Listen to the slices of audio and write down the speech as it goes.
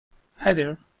Hi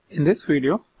there. In this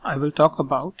video, I will talk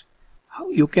about how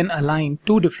you can align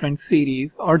two different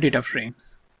series or data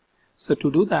frames. So to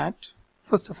do that,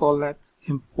 first of all, let's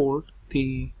import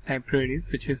the libraries,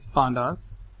 which is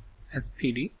pandas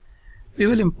SPD. We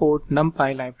will import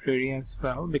numpy library as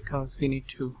well because we need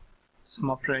to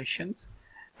some operations,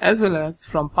 as well as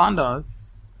from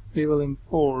pandas we will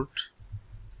import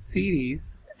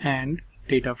series and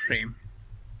data frame.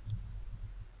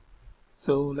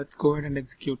 So let's go ahead and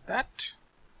execute that,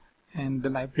 and the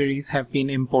libraries have been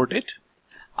imported.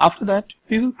 After that,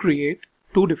 we will create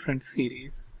two different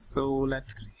series. So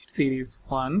let's create series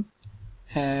 1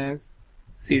 as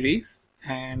series,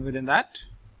 and within that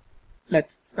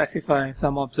let's specify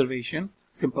some observation,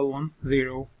 simple one,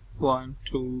 0, 1,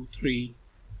 2, 3,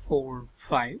 4,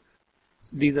 5.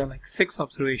 So these are like 6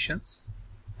 observations,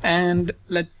 and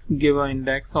let's give an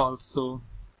index also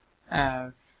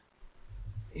as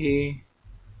A,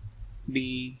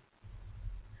 B,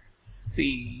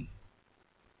 C.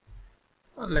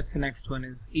 Let's say next one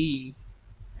is E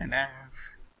and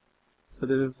F. So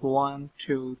this is 1,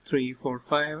 2, 3, 4,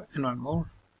 5, and one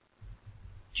more,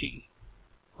 G.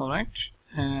 Alright,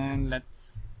 and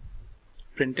let's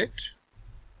print it.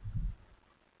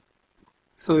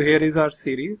 So here is our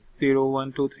series 0,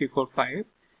 1, 2, 3, 4, 5,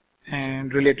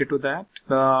 and related to that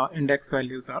the index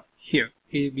values are here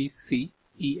A, B, C,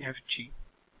 E, F, G.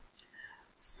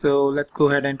 So let's go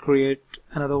ahead and create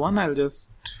another one. I'll just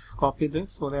copy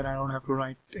this so that I don't have to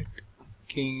write it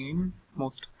again,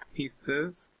 most of the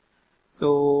pieces.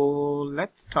 So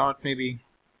let's start, maybe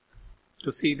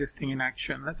to see this thing in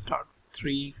action, let's start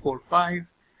 3, 4, 5,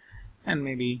 and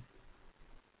maybe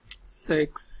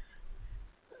 6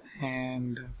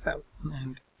 and 7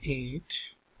 and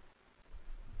 8.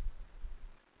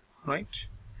 Right,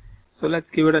 so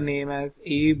let's give it a name as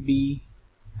A, B,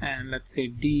 and let's say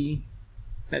D,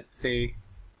 let's say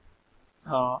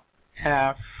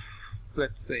F,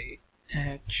 let's say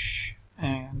H,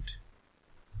 and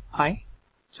I,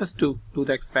 just to do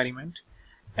the experiment,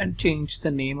 and change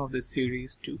the name of the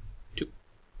series to 2.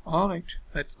 Alright,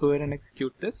 let's go ahead and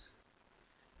execute this.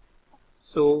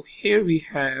 So here we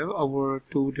have our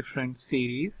two different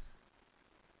series.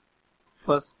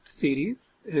 First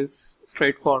series is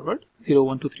straightforward, 0,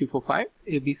 1, 2, 3, 4, 5,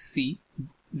 A, B, C.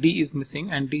 D is missing,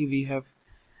 and D we have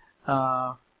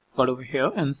got over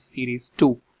here in series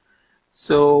 2.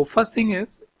 So first thing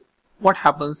is, what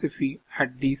happens if we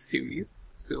add these series?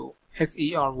 So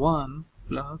SER1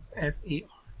 plus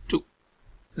SER2.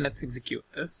 Let's execute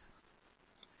this,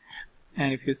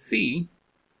 and if you see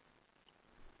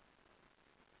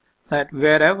that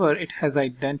wherever it has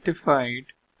identified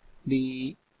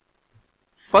the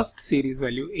first series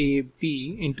value A,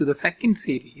 B into the second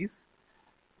series,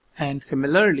 and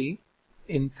similarly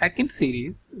in second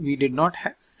series we did not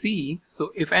have C,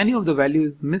 so if any of the value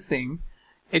is missing,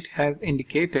 it has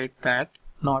indicated that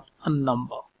not a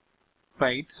number,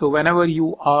 right? So whenever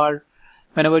you are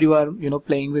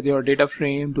playing with your data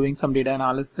frame, doing some data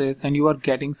analysis, and you are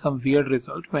getting some weird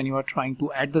result when you are trying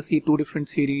to add the two different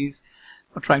series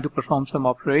or trying to perform some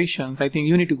operations, I think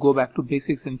you need to go back to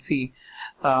basics and see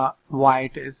why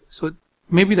it is. So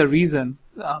maybe the reason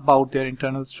about their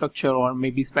internal structure, or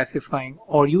maybe specifying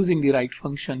or using the right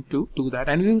function to do that,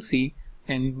 and we will see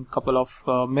in a couple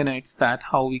of minutes that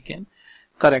how we can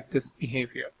correct this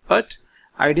behavior. But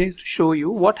idea is to show you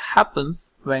what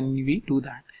happens when we do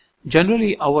that.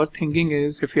 Generally our thinking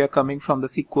is, if you are coming from the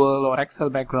SQL or Excel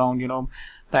background,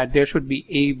 that there should be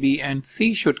A, B, and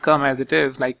C should come as it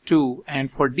is, like 2, and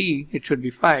for D it should be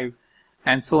 5,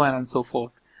 and so on and so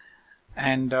forth.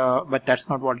 And but that's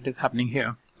not what it is happening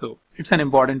here. So it's an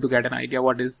important to get an idea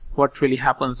what really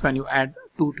happens when you add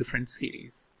two different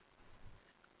series.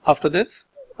 After this,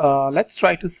 let's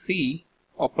try to see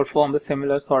or perform the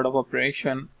similar sort of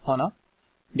operation on a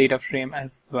data frame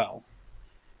as well.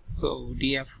 So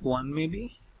df1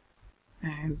 maybe,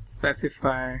 and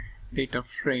specify data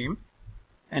frame,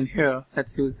 and here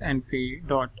let's use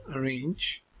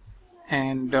np.arrange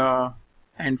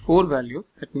and 4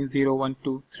 values, that means 0, 1,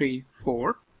 2, 3,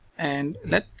 4, and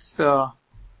let's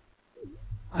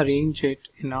arrange it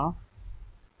in a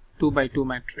 2 by 2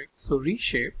 matrix. So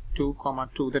reshape 2,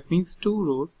 2, that means 2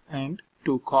 rows and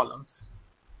 2 columns,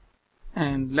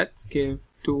 and let's give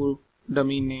 2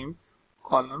 dummy names,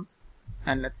 columns,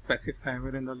 and let's specify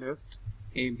within the list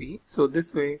AB. So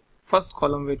this way first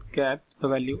column will get the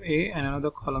value A and another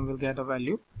column will get a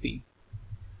value B.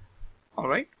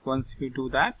 Alright, once you do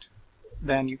that,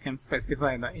 then you can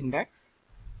specify the index,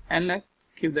 and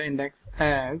let's give the index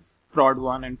as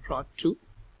prod1 and prod2,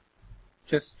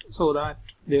 just so that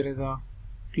there is a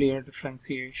clear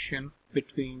differentiation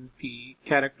between the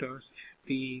characters at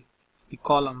the the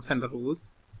columns and the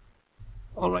rows.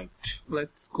 Alright,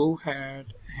 let's go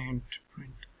ahead and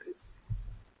print this.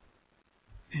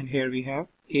 And here we have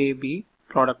A, B,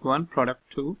 product 1,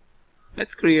 product 2.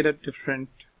 Let's create a different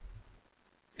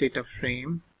data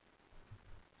frame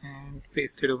and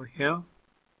paste it over here.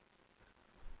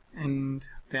 And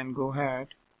then go ahead,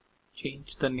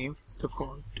 change the name first of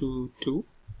all to 2.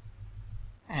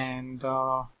 And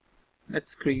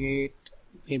let's create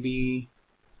maybe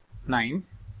 9.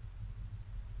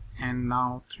 And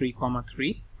now 3,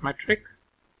 3 metric.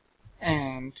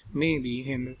 And maybe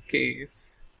in this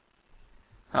case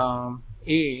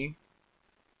A,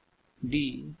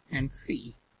 D, and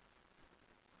C.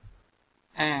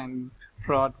 And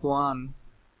prod 1,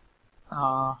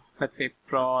 let's say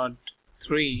prod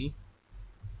 3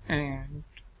 and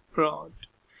prod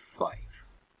 5.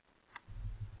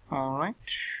 Alright.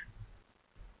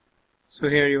 So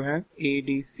here you have A,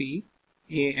 D, C,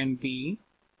 A and B,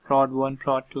 prod 1,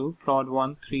 prod 2, prod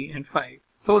 1, 3 and 5.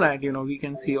 So that we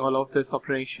can see all of this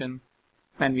operation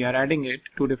when we are adding it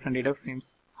to different data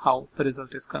frames, how the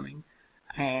result is coming.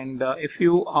 And if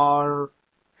you are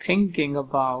thinking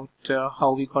about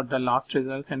how we got the last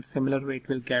results and similar way it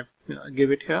will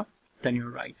give it here, then you're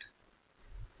right.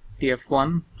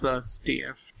 df1 plus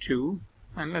df2,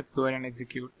 and let's go ahead and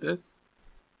execute this.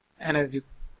 And as you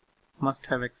must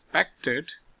have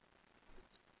expected,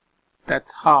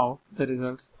 that's how the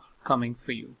results are coming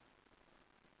for you.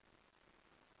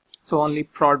 So only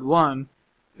prod 1,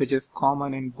 which is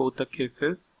common in both the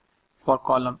cases, for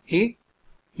column A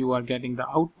you are getting the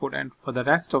output, and for the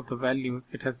rest of the values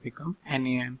it has become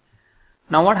NaN.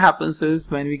 Now what happens is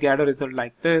when we get a result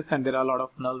like this and there are a lot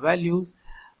of null values,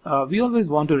 we always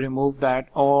want to remove that,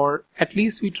 or at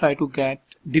least we try to get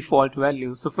default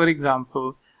values. So for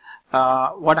example,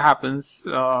 what happens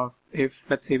if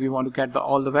let's say we want to get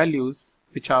all the values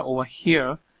which are over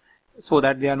here so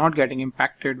that they are not getting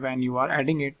impacted when you are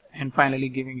adding it and finally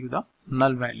giving you the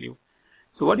null value.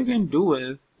 So what you can do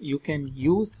is you can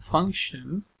use the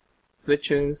function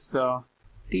which is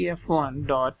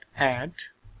df1.add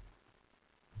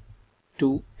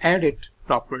to add it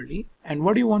properly, and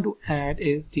what you want to add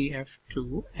is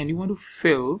df2 and you want to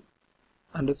fill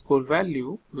underscore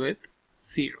value with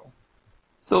 0.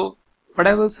 So what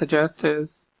I will suggest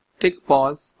is take a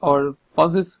pause or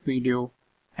pause this video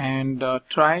and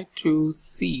try to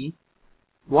see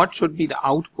what should be the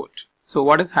output. So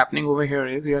what is happening over here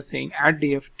is we are saying add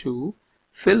df2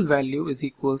 fill value is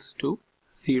equals to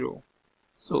 0.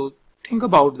 So think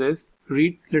about this,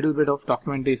 read little bit of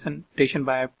documentation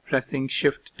by pressing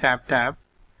shift tab,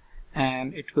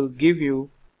 and it will give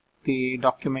you the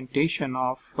documentation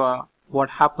of what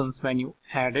happens when you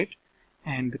add it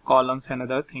and the columns and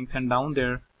other things, and down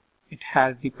there it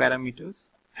has the parameters,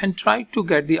 and try to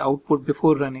get the output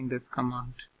before running this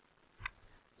command.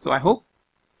 So I hope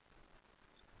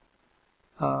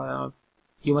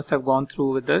you must have gone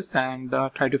through with this and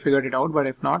try to figure it out, but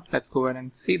if not, let's go ahead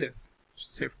and see this.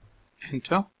 Shift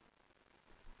enter,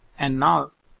 and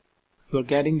now you are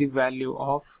getting the value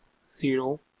of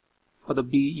 0. For the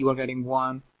B you are getting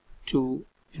 1, 2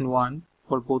 and 1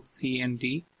 for both C and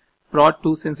D. Prod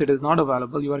 2, since it is not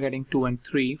available, you are getting 2 and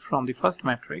 3 from the first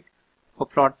metric. For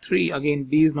prod 3, again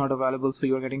B is not available, so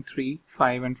you are getting 3,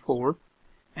 5 and 4.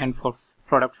 And for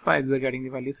product 5 you are getting the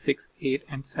value 6, 8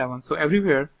 and 7. So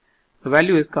everywhere the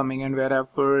value is coming, and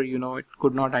wherever it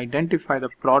could not identify the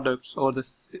products or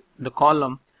the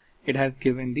column, it has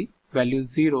given the value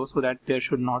 0, so that there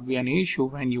should not be any issue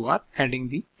when you are adding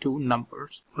the two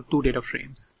numbers or two data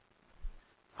frames.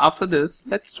 After this,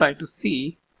 let's try to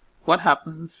see what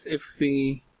happens if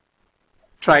we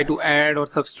try to add or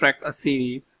subtract a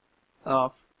series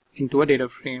into a data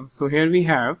frame. So here we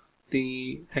have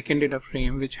the second data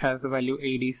frame which has the value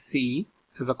ADC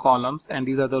as the columns, and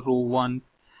these are the row 1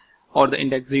 or the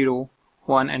index 0,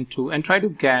 1 and 2, and try to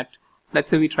get, let's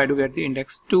say we try to get the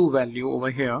index 2 value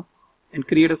over here and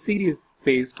create a series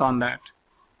based on that.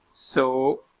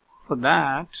 So for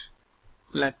that,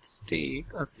 let's take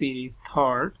a series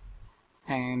third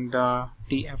and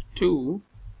df2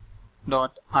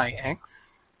 dot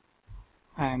ix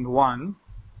and 1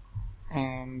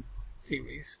 and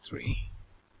series 3.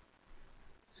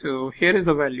 So here is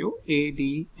the value A,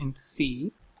 D and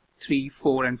C, 3,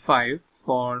 4 and 5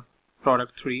 for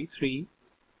product 3, 3,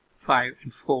 5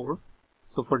 and 4.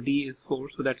 So for D is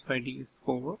 4, so that's why D is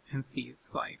 4 and C is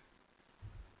 5.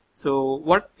 So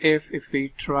what if we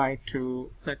try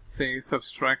to, let's say,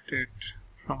 subtract it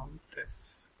from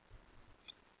this?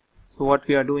 So what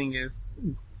we are doing is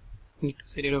need to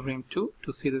say DataFrame 2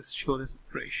 to see this, show this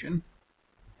operation,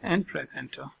 and press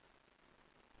enter.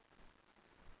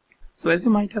 So as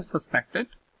you might have suspected,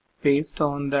 based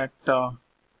on that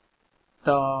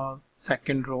the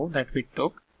second row that we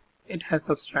took, it has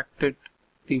subtracted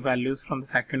the values from the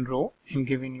second row and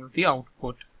given you the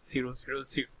output 0, 0,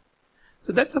 0.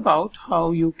 So that's about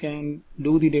how you can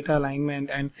do the data alignment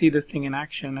and see this thing in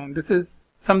action. And this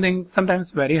is something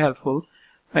sometimes very helpful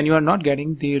when you are not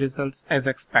getting the results as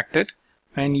expected,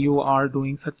 when you are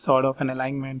doing such sort of an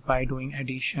alignment by doing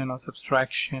addition or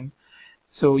subtraction.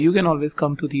 So you can always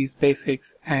come to these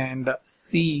basics and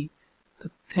see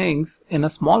the things in a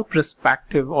small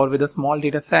perspective or with a small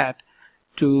data set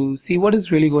to see what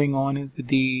is really going on in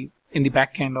the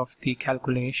back end of the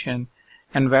calculation,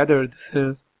 and whether this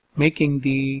is making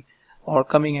the or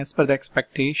coming as per the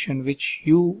expectation which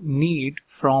you need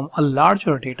from a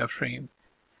larger data frame.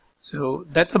 So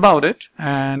that's about it,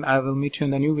 and I will meet you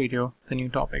in the new video, the new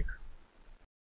topic.